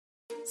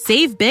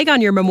Save big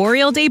on your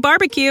Memorial Day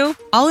barbecue,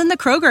 all in the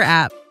Kroger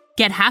app.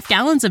 Get half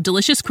gallons of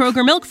delicious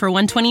Kroger milk for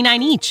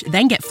 $1.29 each.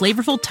 Then get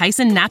flavorful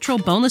Tyson natural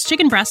boneless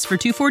chicken breasts for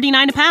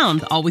 $2.49 a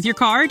pound, all with your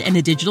card and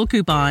a digital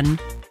coupon.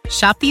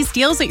 Shop these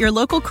deals at your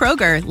local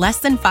Kroger, less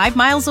than 5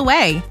 miles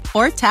away.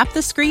 Or tap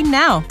the screen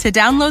now to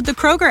download the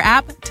Kroger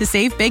app to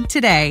save big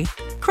today.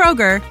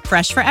 Kroger,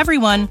 fresh for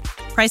everyone.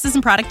 Prices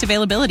and product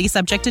availability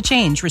subject to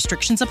change.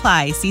 Restrictions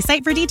apply. See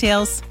site for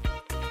details.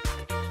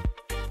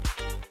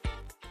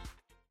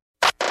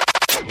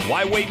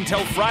 Why wait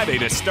until Friday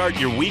to start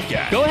your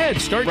weekend? Go ahead,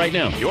 start right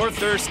now. You're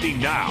thirsty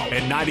now,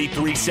 and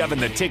 93.7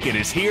 The Ticket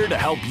is here to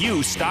help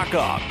you stock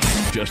up.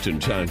 Just in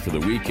time for the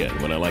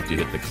weekend when I like to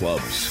hit the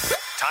clubs.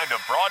 Time to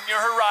broaden your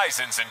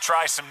horizons and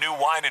try some new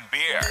wine and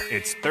beer.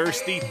 It's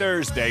Thirsty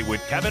Thursday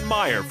with Kevin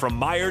Meier from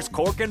Meier's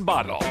Cork and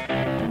Bottle.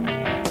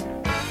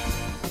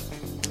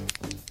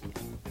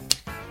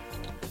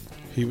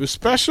 He was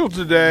special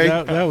today.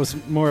 That was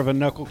more of a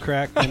knuckle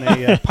crack than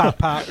a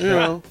pop.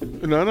 No,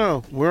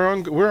 we're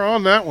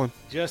on that one.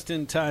 Just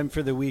in time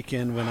for the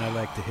weekend when I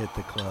like to hit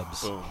the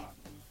clubs. Boom.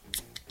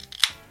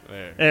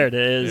 There it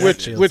is.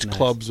 Which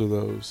clubs are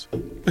those?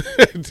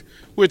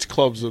 Which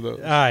clubs are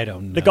those? I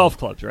don't know. The golf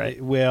clubs,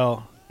 right?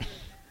 Well,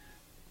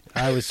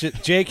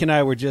 Jake and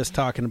I were just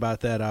talking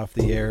about that off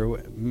the air.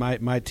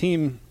 My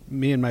team,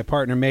 me and my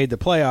partner, made the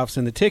playoffs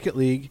in the Ticket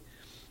League,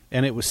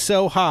 and it was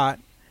so hot.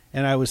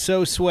 And I was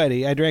so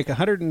sweaty. I drank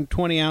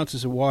 120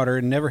 ounces of water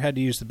and never had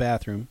to use the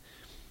bathroom.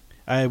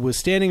 I was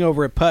standing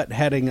over a putt,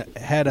 had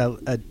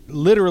a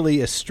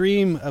literally a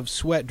stream of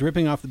sweat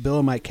dripping off the bill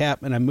of my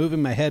cap, and I'm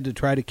moving my head to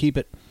try to keep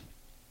it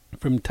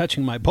from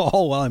touching my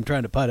ball while I'm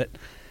trying to putt it.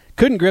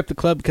 Couldn't grip the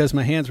club because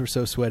my hands were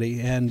so sweaty,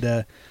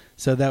 and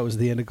so that was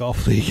the end of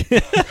Golf League.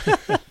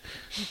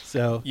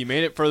 So you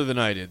made it further than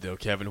I did, though,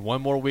 Kevin.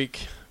 One more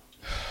week.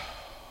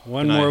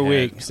 One more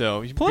week.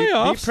 So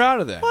playoffs? Be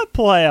proud of that. What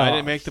playoffs? I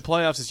didn't make the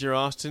playoffs this year,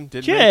 Austin.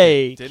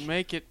 Didn't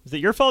make it. Is it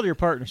your fault or your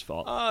partner's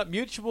fault?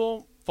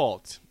 Mutual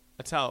fault.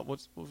 That's how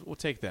we'll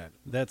take that.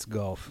 That's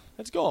golf.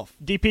 That's golf.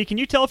 DP, can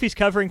you tell if he's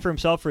covering for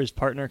himself or his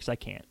partner? Because I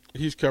can't.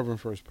 He's covering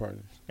for his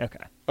partner.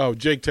 Okay. Oh,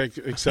 Jake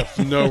accepts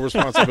no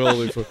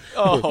responsibility for.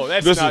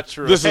 That's not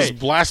true. This is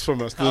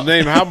blasphemous. The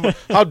name.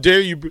 How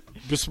dare you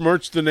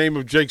besmirch the name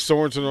of Jake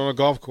Sorensen on a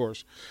golf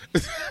course?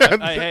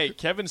 Hey,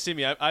 Kevin, see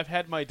me. I've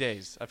had my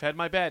days. I've had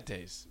my bad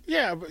days.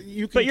 Yeah, but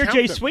you can. But you're count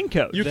Jay them.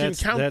 Swingcoat. You can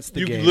count. That's the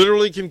you game.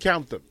 literally can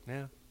count them.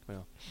 Yeah.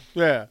 Well.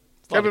 Yeah.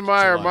 Kevin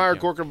Meier,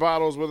 Cork and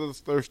Bottles with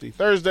us Thirsty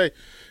Thursday.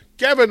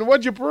 Kevin,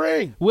 what'd you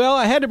bring? Well,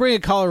 I had to bring a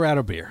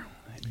Colorado beer.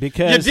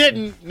 Because you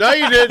didn't. No,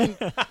 you didn't.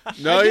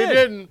 No, you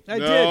didn't. I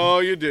did. No,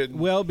 you didn't.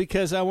 Well,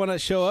 because I want to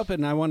show up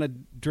and I want to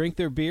drink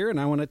their beer and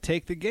I want to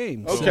take the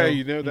game. Okay, so,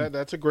 you know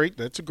that's a great.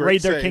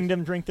 Raid their save.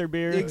 kingdom, drink their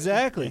beer.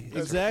 Exactly.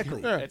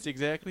 Yeah. That's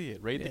exactly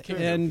it. Raid the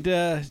kingdom. And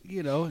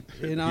in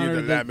honor the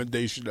of the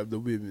lamentation of the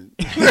women.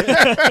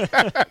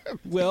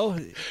 Well,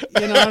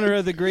 in honor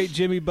of the great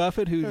Jimmy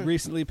Buffett, who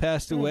recently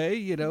passed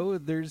away,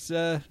 there's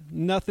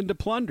nothing to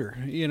plunder.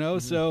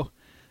 So.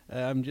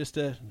 I'm just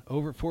a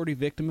over 40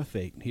 victim of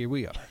fate. Here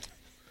we are.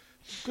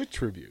 Good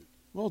tribute.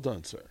 Well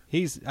done, sir.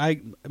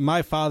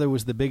 My father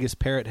was the biggest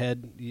parrot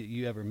head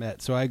you ever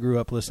met, so I grew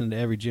up listening to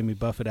every Jimmy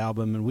Buffett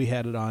album, and we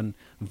had it on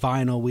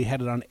vinyl. We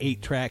had it on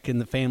 8-track in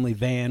the family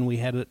van. We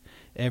had it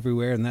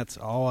everywhere, and that's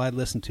all I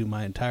listened to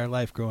my entire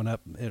life growing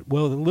up.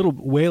 Well, the little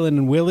Waylon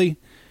and Willie,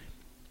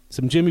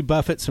 some Jimmy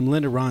Buffett, some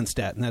Linda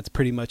Ronstadt, and that's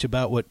pretty much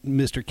about what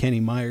Mr. Kenny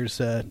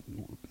Meyer's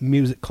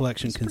music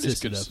collection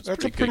consisted of.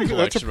 That's a pretty good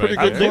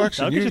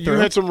collection. You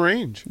had some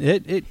range.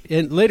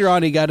 And later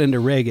on, he got into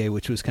reggae,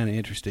 which was kind of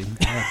interesting.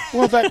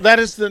 Well, that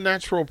is the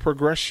natural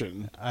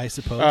progression, I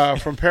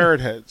suppose, from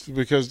parrot heads,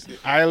 because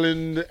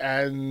Island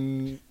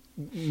and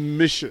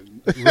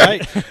Mission,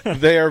 right?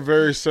 They are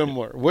very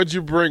similar. What'd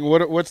you bring?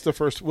 What's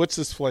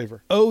this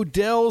flavor?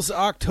 Odell's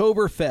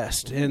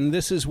Oktoberfest, and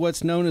this is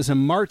what's known as a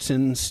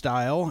Martzen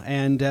style,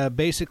 and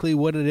basically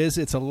what it is,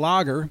 it's a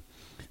lager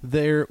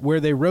where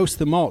they roast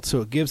the malt,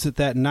 so it gives it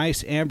that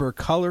nice amber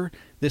color.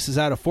 This is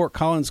out of Fort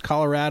Collins,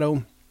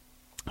 Colorado,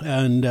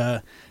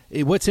 and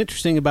what's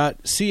interesting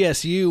about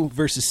CSU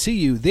versus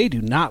CU, they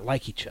do not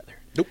like each other.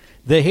 Nope.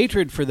 The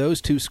hatred for those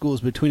two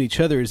schools between each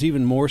other is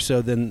even more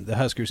so than the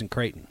Huskers and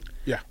Creighton.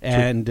 Yeah,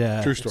 and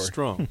true story.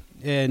 Strong.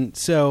 And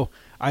so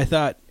I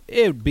thought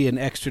it would be an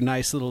extra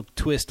nice little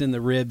twist in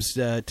the ribs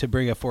to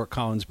bring a Fort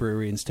Collins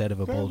brewery instead of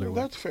a Boulder one.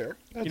 That's fair.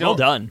 Well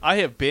done. I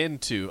have been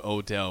to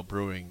Odell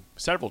Brewing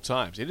several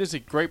times. It is a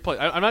great place.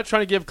 I'm not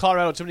trying to give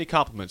Colorado too many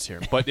compliments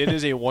here, but it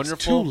is a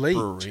wonderful too late,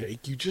 brewery.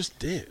 Jake. You just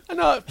did. I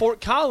know,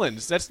 Fort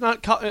Collins. That's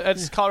not.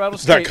 That's Colorado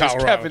State, as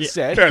Kevin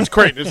said. That's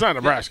Creighton. It's not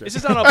Nebraska. This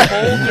is not a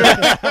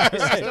Boulder.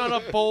 This is not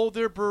a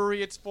Boulder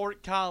brewery. It's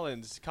Fort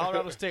Collins,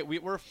 Colorado State.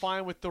 We're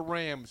fine with the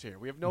Rams here.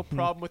 We have no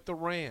problem with the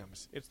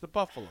Rams. It's the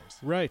Buffaloes.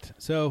 Right.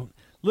 So,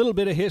 little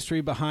bit of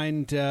history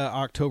behind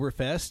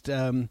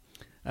Oktoberfest.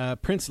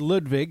 Prince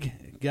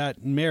Ludwig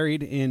got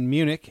married in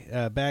Munich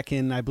back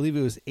in, I believe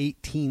it was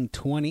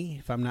 1820,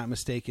 if I'm not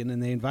mistaken,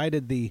 and they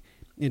invited the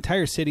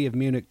entire city of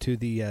Munich to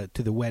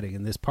the wedding,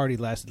 and this party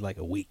lasted like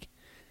a week.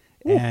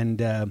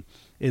 and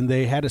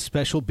they had a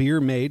special beer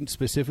made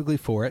specifically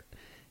for it,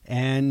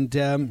 and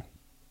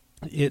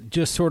it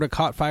just sort of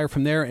caught fire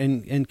from there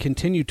and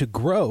continued to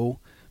grow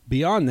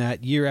beyond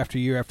that year after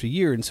year after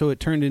year. And so it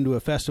turned into a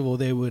festival.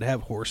 They would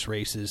have horse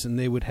races, and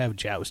they would have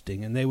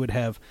jousting, and they would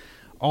have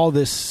all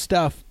this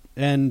stuff.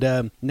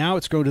 And now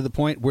it's grown to the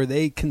point where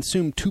they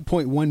consume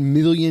 2.1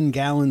 million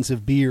gallons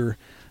of beer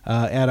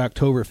at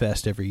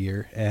Oktoberfest every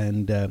year,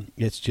 and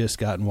it's just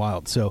gotten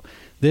wild. So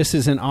this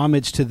is an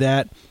homage to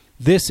that.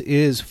 This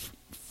is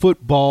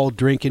football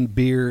drinking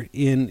beer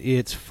in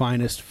its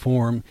finest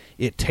form.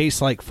 It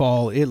tastes like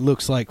fall. It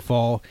looks like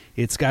fall.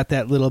 It's got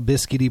that little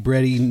biscuity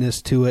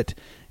breadiness to it,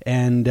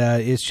 and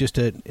it's just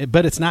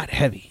but it's not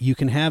heavy. You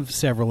can have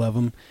several of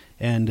them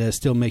and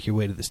still make your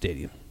way to the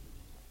stadium.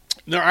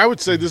 No, I would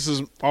say this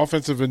is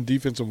offensive and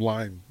defensive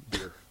line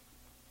beer.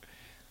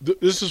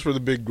 This is for the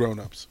big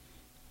grown-ups.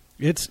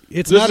 It's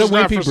not a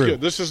wimpy brew.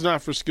 This is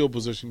not for skill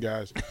position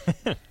guys.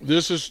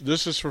 This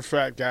is for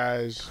fat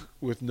guys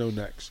with no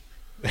necks.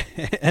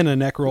 And a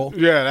neck roll.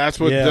 Yeah, that's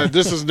what.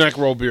 This is neck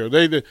roll beer.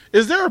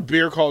 Is there a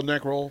beer called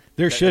neck roll?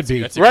 There should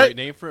be. That's a great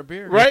name for a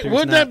beer, right?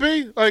 Wouldn't that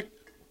be like,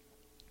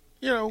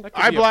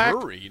 eye black,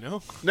 brewery,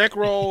 neck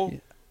roll,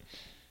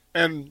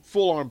 and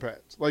full arm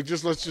pads? Like,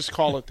 let's just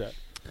call it that.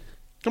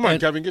 Come on,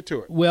 Kevin, get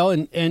to it. Well,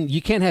 and you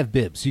can't have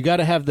bibs. You got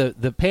to have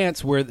the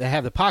pants where they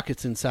have the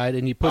pockets inside,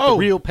 and you put the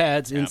real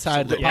pads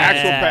inside the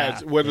actual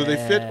pads, whether they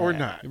fit or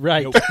not.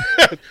 Right.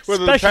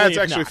 Whether the pads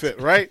actually fit,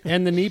 right?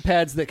 And the knee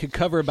pads that could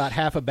cover about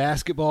half a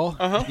basketball.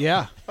 Uh-huh.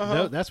 Yeah.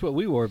 No, that's what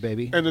we wore,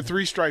 baby. And the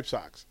 3-stripe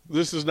socks.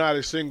 This is not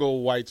a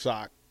single white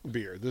sock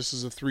beer. This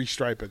is a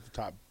 3-stripe at the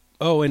top.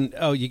 Oh, and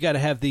you got to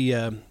have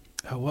the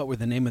what were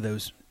the name of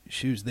those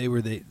shoes? They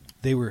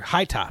were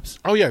high tops.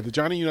 Oh yeah, the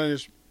Johnny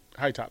Unitas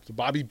high tops, the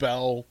Bobby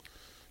Bell.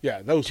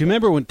 Yeah, those. Do you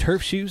remember when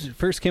turf shoes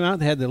first came out?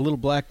 They had the little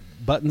black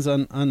buttons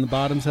on the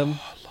bottoms of them.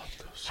 Oh, I love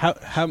those.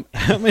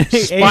 How many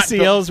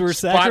ACLs were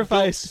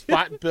sacrificed?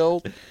 Spot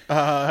built.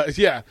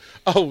 Yeah.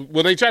 Oh,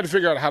 well, they tried to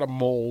figure out how to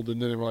mold,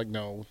 and then they were like,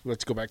 "No,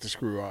 let's go back to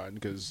screw on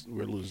because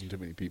we're losing too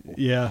many people."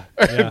 Yeah.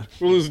 We're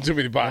losing too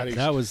many bodies.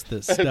 That was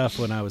the stuff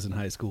when I was in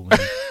high school. Man.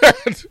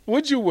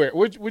 What'd you wear?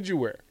 What'd you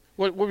wear?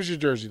 What was your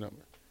jersey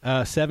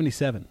number?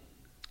 77.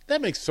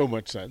 That makes so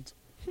much sense.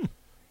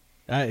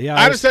 Yeah,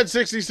 I'd have said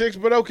 66,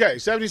 but okay,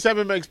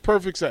 77 makes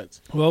perfect sense.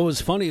 Well, what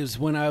was funny is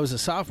when I was a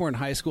sophomore in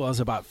high school, I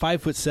was about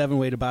 5'7",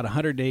 weighed about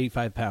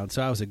 185 pounds,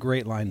 so I was a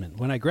great lineman.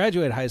 When I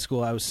graduated high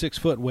school, I was 6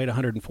 foot, weighed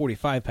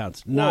 145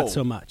 pounds. Not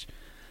so much.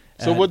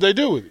 So what'd they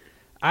do with you?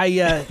 I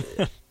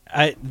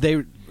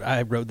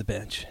rode the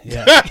bench.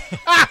 Yeah.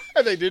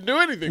 They didn't do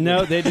anything.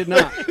 No, they did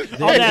not.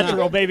 All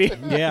natural, baby.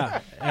 Yeah.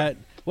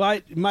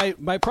 Well,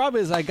 my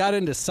problem is I got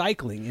into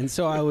cycling, and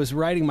so I was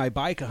riding my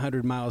bike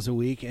 100 miles a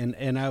week,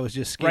 and I was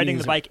just riding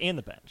the bike and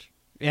the bench.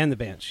 And the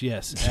bench,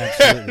 yes,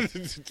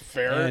 absolutely.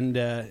 Fair.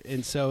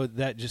 And so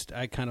that just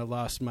I kind of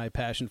lost my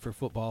passion for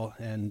football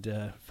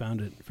and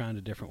found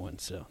a different one.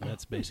 So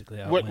that's basically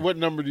how it went. What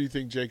number do you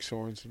think Jake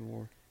Sorensen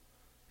wore?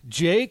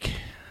 Jake,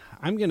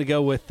 I'm going to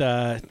go with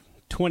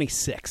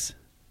 26.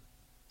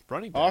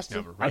 Running back Austin?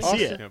 number. I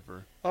see it.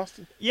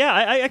 Austin? Yeah,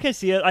 I can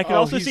see it. I can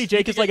also see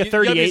Jake as like a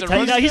 38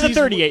 type. No, he's a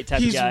 38 type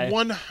guy. He's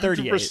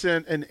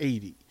 100% an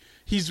 80.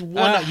 He's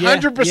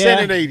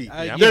 100% an 80. You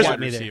got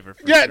me there.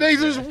 Yeah,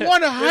 there's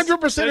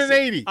 100% an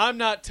 80. I'm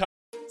not.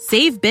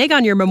 Save big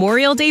on your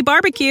Memorial Day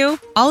barbecue,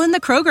 all in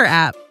the Kroger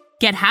app.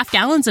 Get half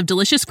gallons of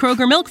delicious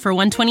Kroger milk for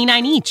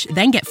 $1.29 each.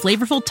 Then get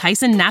flavorful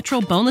Tyson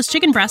natural boneless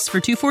chicken breasts for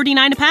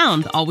 $2.49 a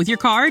pound, all with your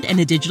card and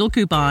a digital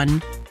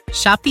coupon.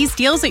 Shop these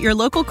deals at your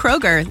local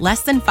Kroger,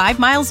 less than 5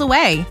 miles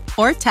away.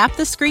 Or tap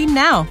the screen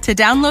now to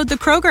download the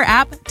Kroger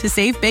app to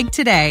save big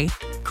today.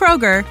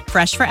 Kroger,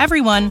 fresh for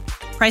everyone.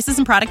 Prices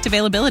and product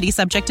availability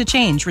subject to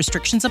change.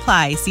 Restrictions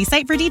apply. See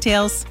site for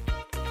details.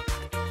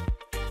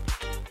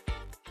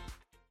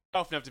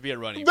 Enough to be a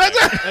running back.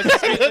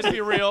 Let's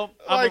be real.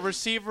 I'm a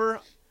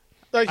receiver.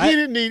 Like, he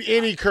didn't need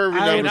any curvy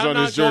numbers on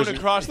his jersey.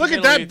 Look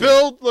at that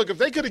build. Look, if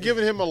they could have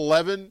given him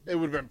 11, it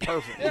would have been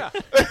perfect. Yeah.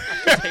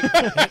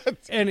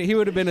 And he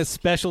would have been a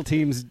special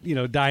teams,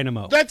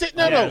 dynamo. That's it.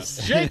 No.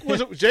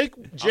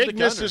 Jake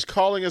missed his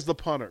calling as the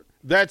punter.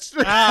 That's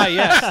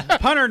yes,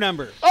 punter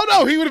number. Oh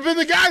no, he would have been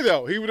the guy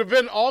though. He would have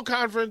been all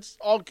conference.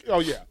 Oh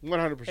yeah,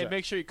 100%. Hey,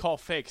 make sure you call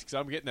fakes because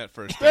I'm getting that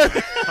first.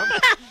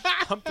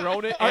 I'm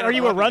throwing it. Are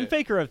you a run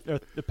fake or a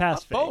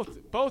pass fake?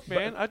 Both,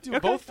 man. I do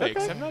both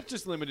fakes. I'm not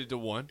just limited to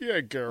one.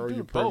 Yeah, Garrow,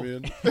 you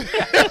Permian.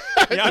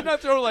 Yeah, I'm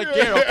not throwing like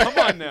Garrow. Come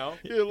on now.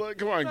 Yeah,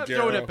 come on, I'm not Garrow.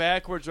 throwing it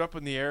backwards or up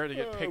in the air to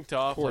get picked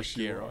off like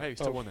Garrow. Hey, you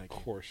still won that game.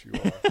 Of course you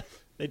are.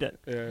 They did.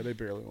 Yeah, they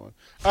barely won.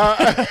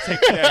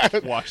 Take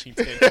that,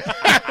 Washington.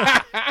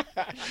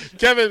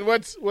 Kevin,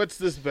 what's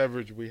this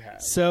beverage we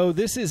have? So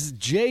this is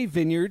J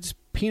Vineyards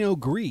Pinot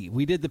Gris.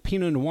 We did the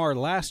Pinot Noir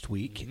last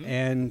week,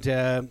 and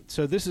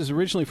so this is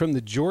originally from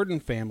the Jordan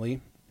family,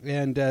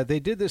 and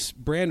they did this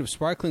brand of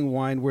sparkling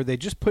wine where they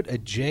just put a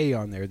J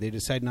on there. They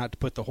decided not to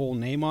put the whole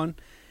name on,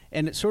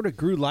 and it sort of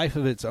grew life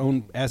of its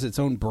own as its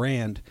own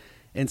brand,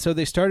 and so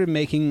they started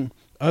making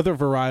other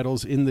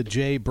varietals in the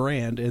J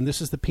brand, and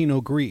this is the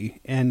Pinot Gris.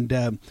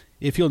 And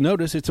if you'll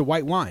notice, it's a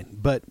white wine.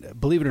 But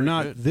believe it or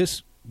not,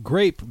 this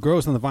grape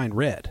grows on the vine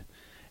red.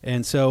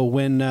 And so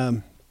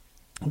when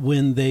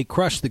they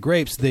crush the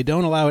grapes, they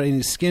don't allow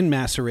any skin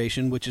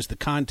maceration, which is the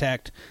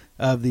contact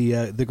of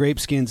the grape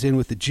skins in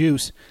with the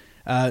juice.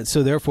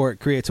 So therefore, it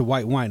creates a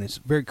white wine. It's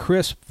very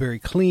crisp, very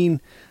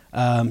clean.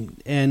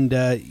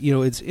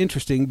 It's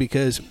interesting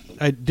because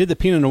I did the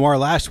Pinot Noir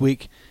last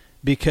week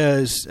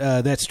because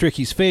that's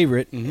Stricky's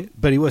favorite,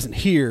 but he wasn't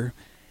here.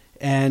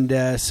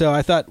 And so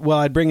I thought, well,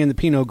 I'd bring in the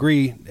Pinot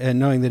Gris, and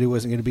knowing that he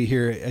wasn't going to be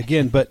here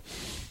again. But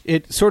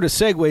it sort of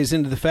segues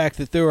into the fact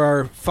that there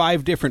are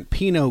 5 different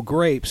Pinot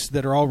grapes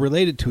that are all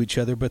related to each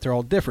other, but they're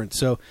all different.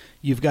 So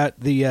you've got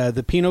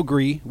the Pinot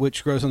Gris,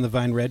 which grows on the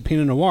vine red,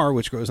 Pinot Noir,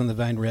 which grows on the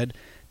vine red,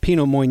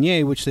 Pinot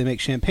Meunier, which they make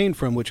champagne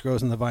from, which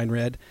grows on the vine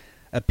red,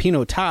 a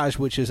Pinotage,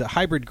 which is a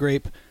hybrid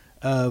grape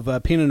of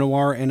Pinot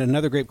Noir and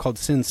another grape called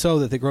Cinsault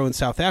that they grow in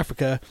South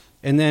Africa,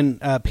 and then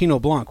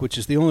Pinot Blanc, which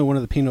is the only one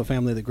of the Pinot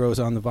family that grows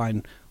on the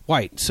vine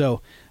white.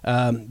 So,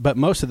 but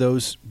most of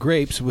those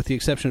grapes, with the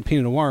exception of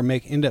Pinot Noir,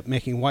 end up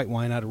making white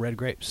wine out of red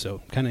grapes.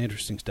 So, kind of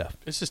interesting stuff.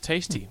 This is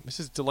tasty. This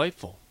is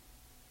delightful.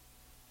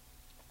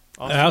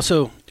 Awesome. I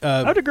also,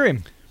 I would agree.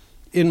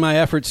 In my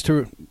efforts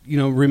to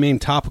remain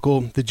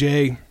topical, the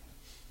J,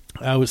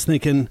 I was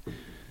thinking,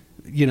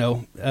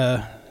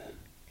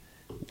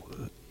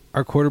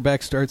 our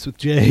quarterback starts with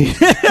J.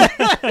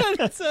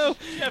 So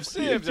Jeff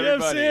Sims,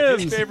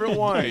 his favorite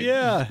wine.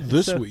 Yeah.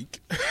 This week.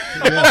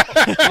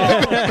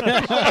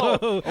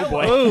 Oh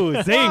boy.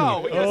 Oh, zing.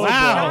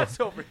 Wow. Shots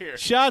over here.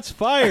 Shots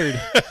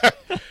fired.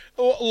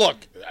 Well, look,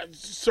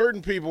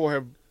 certain people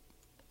have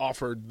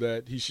offered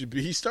that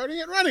he's starting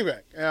at running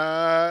back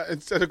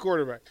instead of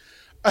quarterback.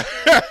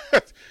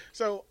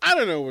 So I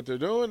don't know what they're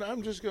doing.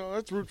 I'm just going,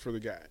 let's root for the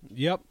guy.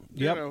 Yep.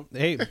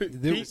 Hey,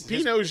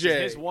 Pinot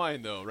his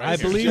wine, though, right? I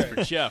believe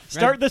for Jeff.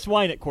 Start this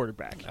wine at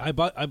quarterback. I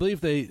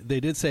believe they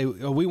did say,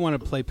 we want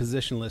to play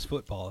positionless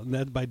football, and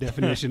that by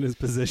definition is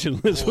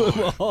positionless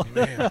football.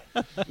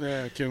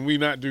 Man. Can we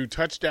not do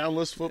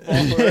touchdownless football?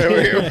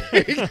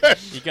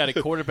 You got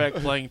a quarterback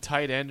playing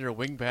tight end or a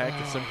wing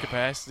back in some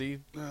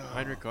capacity.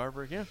 Heinrich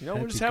Garber. Yeah,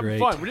 we're just having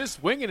fun. We're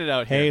just winging it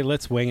out here. Hey,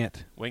 let's wing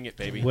it. Wing it,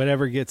 baby.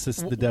 Whatever gets us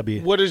the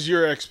W. What is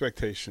your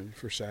expectation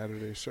for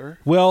Saturday, sir?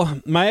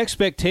 Well, my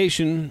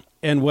expectation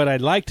and what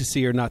I'd like to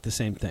see are not the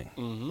same thing.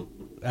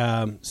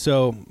 Mm-hmm.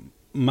 So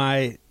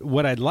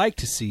what I'd like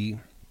to see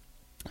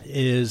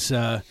is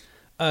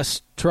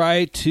us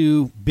try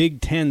to Big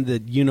Ten the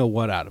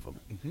you-know-what out of them.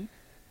 Mm-hmm.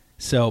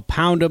 So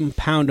pound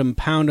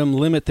them,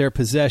 limit their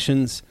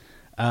possessions,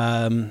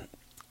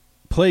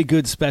 play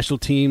good special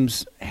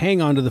teams,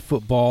 hang on to the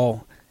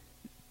football,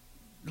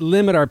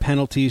 limit our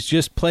penalties,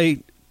 just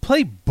play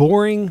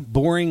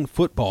boring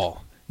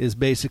football is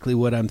basically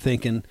what I'm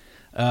thinking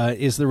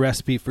is the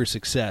recipe for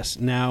success.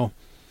 Now,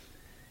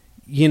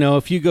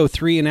 if you go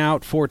 3 and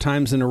out 4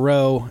 times in a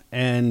row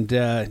and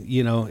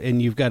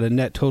you've got a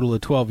net total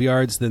of 12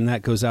 yards, then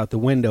that goes out the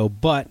window.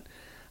 But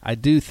I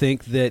do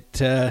think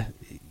that,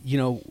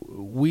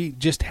 we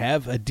just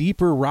have a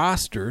deeper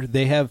roster.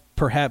 They have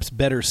perhaps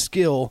better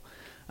skill,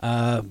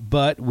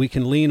 but we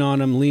can lean on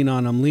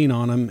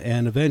them,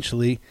 and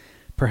eventually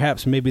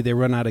perhaps maybe they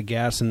run out of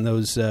gas and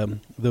those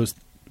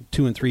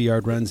 2 and 3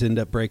 yard runs end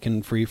up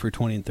breaking free for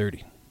 20 and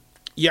 30.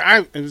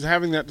 Yeah, I was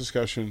having that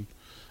discussion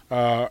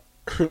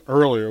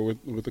earlier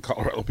with the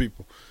Colorado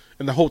people,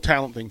 and the whole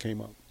talent thing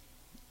came up.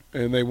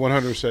 And they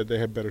 100% said they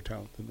had better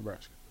talent than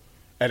Nebraska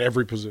at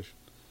every position.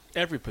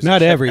 Every position.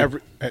 Not every.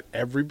 At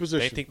every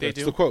position. They think they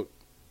do? That's the quote.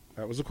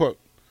 That was the quote.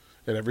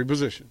 At every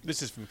position.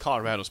 This is from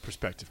Colorado's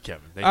perspective,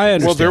 Kevin. I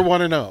understand.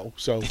 Well, they're 1-0,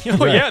 so.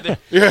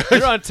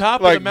 They're on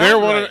top of the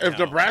mountain If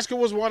Nebraska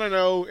was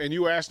 1-0 and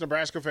you asked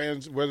Nebraska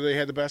fans whether they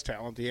had the best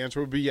talent, the answer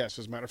would be yes.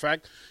 As a matter of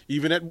fact,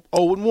 even at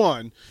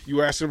 0-1,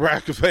 you ask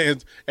Nebraska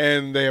fans,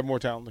 and they have more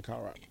talent than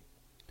Colorado.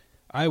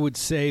 I would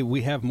say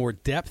we have more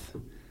depth.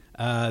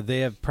 They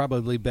have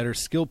probably better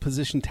skill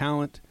position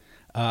talent.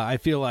 I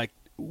feel like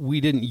we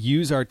didn't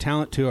use our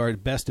talent to our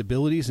best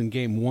abilities in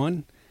Game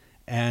 1.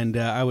 And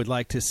I would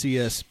like to see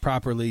us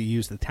properly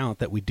use the talent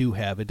that we do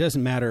have. It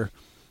doesn't matter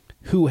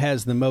who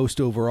has the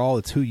most overall;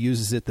 it's who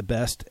uses it the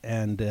best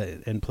and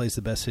plays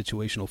the best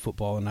situational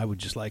football. And I would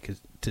just like it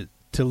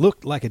to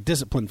look like a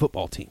disciplined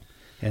football team,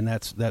 and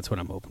that's what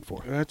I'm hoping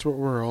for. That's what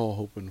we're all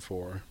hoping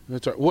for.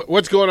 That's right.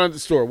 What's going on at the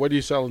store? What are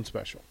you selling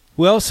special?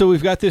 Well, so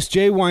we've got this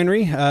J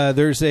Winery.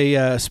 There's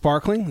a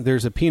sparkling,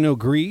 there's a Pinot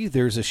Gris,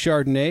 there's a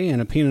Chardonnay,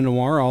 and a Pinot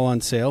Noir all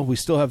on sale. We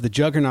still have the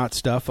Juggernaut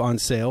stuff on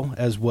sale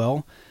as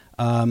well.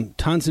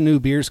 Tons of new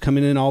beers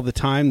coming in all the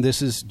time.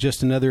 This is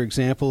just another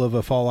example of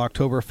a fall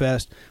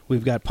Oktoberfest.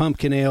 We've got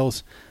pumpkin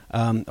ales.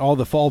 All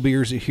the fall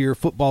beers are here.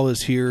 Football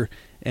is here,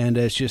 and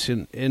it's just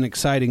an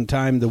exciting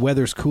time. The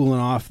weather's cooling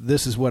off.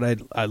 This is what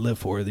I live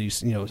for.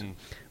 These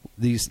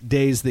these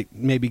days that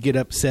maybe get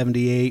up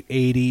 78,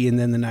 80, and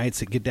then the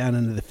nights that get down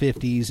into the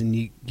 50s, and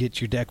you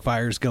get your deck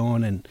fires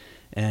going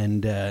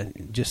and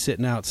just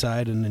sitting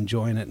outside and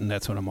enjoying it, and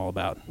that's what I'm all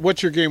about.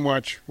 What's your game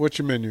watch? What's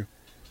your menu?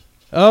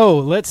 Oh,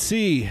 let's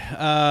see.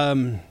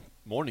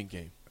 Morning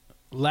game.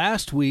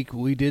 Last week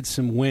we did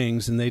some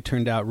wings, and they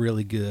turned out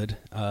really good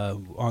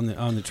on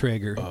the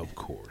Traeger. Of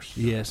course.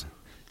 Yes.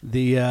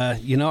 The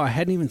I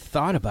hadn't even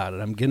thought about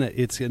it.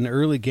 It's an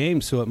early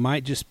game, so it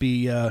might just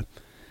be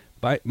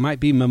might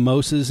be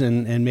mimosas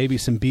and maybe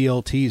some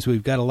BLTs.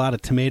 We've got a lot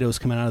of tomatoes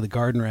coming out of the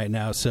garden right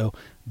now, so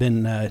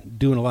been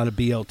doing a lot of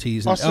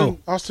BLTs.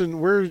 Austin,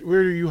 where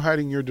are you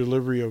hiding your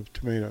delivery of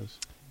tomatoes?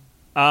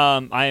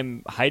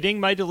 I'm hiding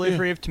my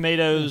delivery of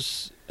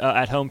tomatoes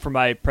at home for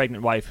my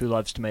pregnant wife who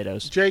loves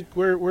tomatoes. Jake,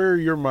 where are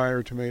your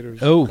Meier tomatoes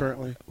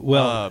currently?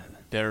 Well,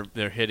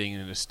 they're hitting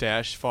in a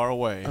stash far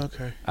away.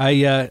 Okay.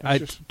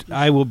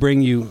 I will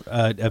bring you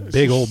a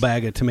big old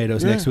bag of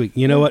tomatoes next week.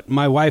 You know what?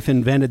 My wife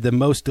invented the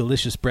most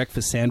delicious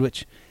breakfast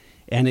sandwich,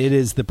 and it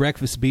is the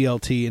breakfast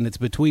BLT, and it's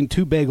between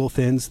two bagel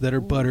thins that are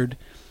buttered,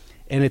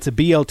 and it's a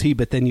BLT,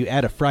 but then you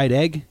add a fried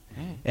egg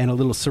and a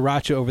little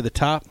sriracha over the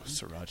top.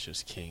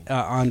 Sriracha's king.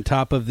 On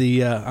top of the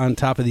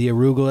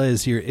arugula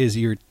is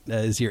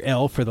your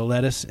L for the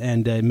lettuce,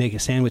 and make a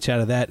sandwich out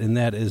of that, and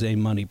that is a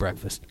money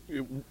breakfast.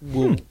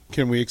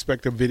 Can we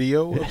expect a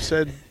video of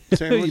said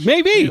sandwich?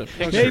 Maybe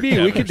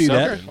we could do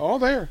that. Okay. All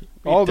there.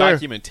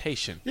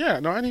 Documentation. Yeah,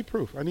 no, I need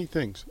proof. I need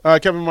things.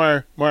 Kevin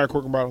Meier,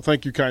 Cork and Bottle.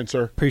 Thank you, kind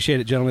sir. Appreciate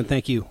it, gentlemen.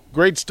 Thank you.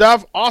 Great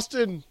stuff.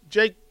 Austin,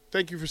 Jake,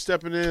 thank you for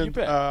stepping in. You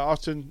bet.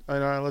 Austin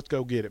and I, let's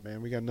go get it,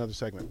 man. We got another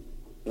segment.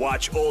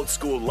 Watch Old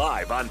School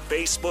live on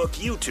Facebook,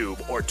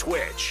 YouTube, or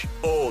Twitch.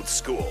 Old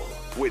School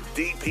with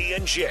DP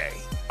and J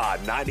on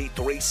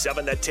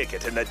 93.7 The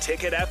Ticket and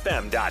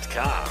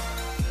theticketfm.com.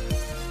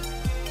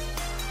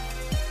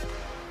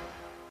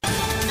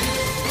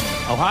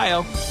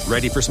 Ohio,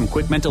 ready for some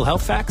quick mental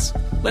health facts?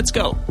 Let's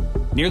go.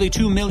 Nearly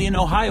 2 million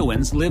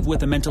Ohioans live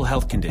with a mental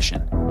health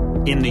condition.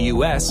 In the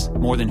U.S.,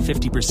 more than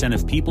 50%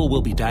 of people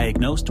will be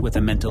diagnosed with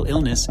a mental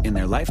illness in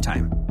their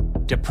lifetime.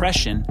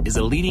 Depression is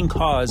a leading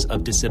cause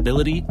of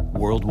disability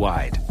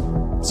worldwide.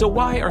 So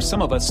why are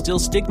some of us still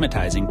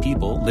stigmatizing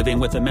people living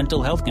with a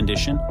mental health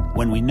condition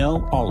when we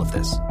know all of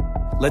this?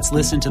 Let's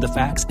listen to the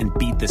facts and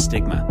beat the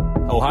stigma.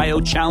 Ohio,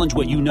 challenge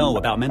what you know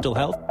about mental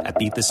health at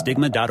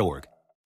beatthestigma.org.